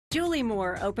Julie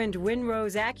Moore opened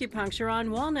Windrose Acupuncture on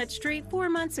Walnut Street 4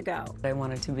 months ago. I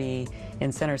wanted to be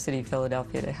in Center City,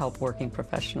 Philadelphia to help working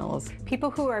professionals. People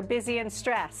who are busy and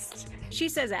stressed. She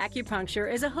says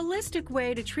acupuncture is a holistic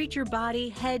way to treat your body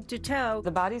head to toe. The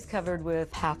body's covered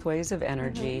with pathways of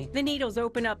energy. The needles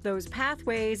open up those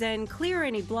pathways and clear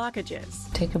any blockages.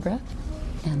 Take a breath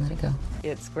and let it go.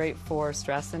 It's great for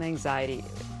stress and anxiety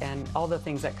and all the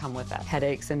things that come with that.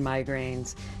 Headaches and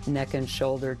migraines, neck and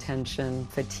shoulder tension,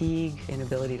 fatigue,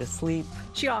 inability to sleep.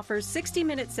 She offers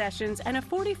 60-minute sessions and a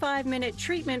 45-minute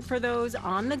treatment for those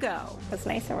on the go. It's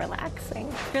nice and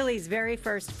relaxing. Philly's very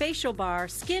first facial bar,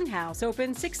 Skin House,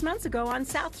 opened 6 months ago on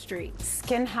South Street.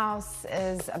 Skin House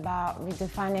is about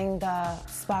redefining the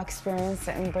spa experience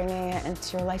and bringing it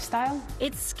into your lifestyle.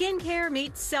 It's skincare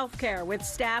meets self-care with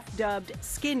staff dubbed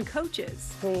skin coaches.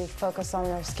 We focus on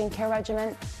their skincare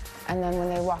regimen, and then when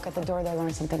they walk out the door, they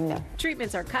learn something new.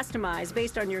 Treatments are customized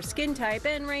based on your skin type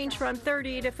and range from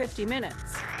 30 to 50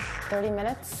 minutes. 30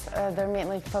 minutes, they're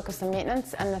mainly focused on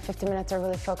maintenance, and the 50 minutes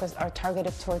are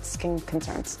targeted towards skin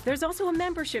concerns. There's also a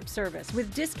membership service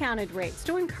with discounted rates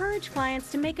to encourage clients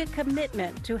to make a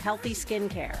commitment to healthy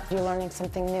skincare. You're learning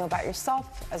something new about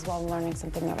yourself, as well as learning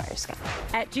something new about your skin.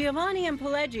 At Giovanni and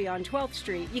Pileggi on 12th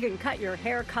Street, you can cut your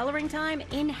hair coloring time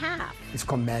in half. It's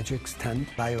called Magic's Tint.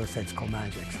 I always say it's called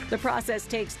Magic's. The process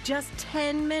takes just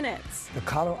 10 minutes. The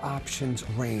color options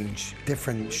range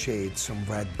different shades, some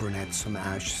red, brunette, some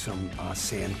ash, some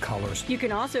sand colors. You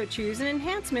can also choose an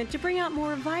enhancement to bring out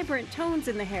more vibrant tones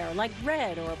in the hair, like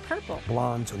red or purple.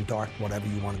 Blondes and dark, whatever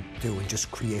you want to do, and just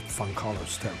create fun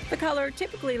colors too. The color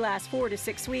typically lasts 4 to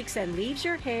 6 weeks and leaves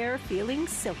your hair feeling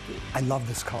silky. I love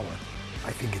this color.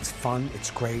 I think it's fun, it's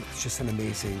great, it's just an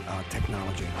amazing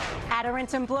technology. Add a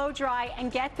rinse and blow dry,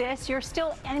 and get this, you're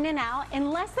still in and out in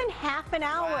less than half an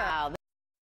hour. Wow.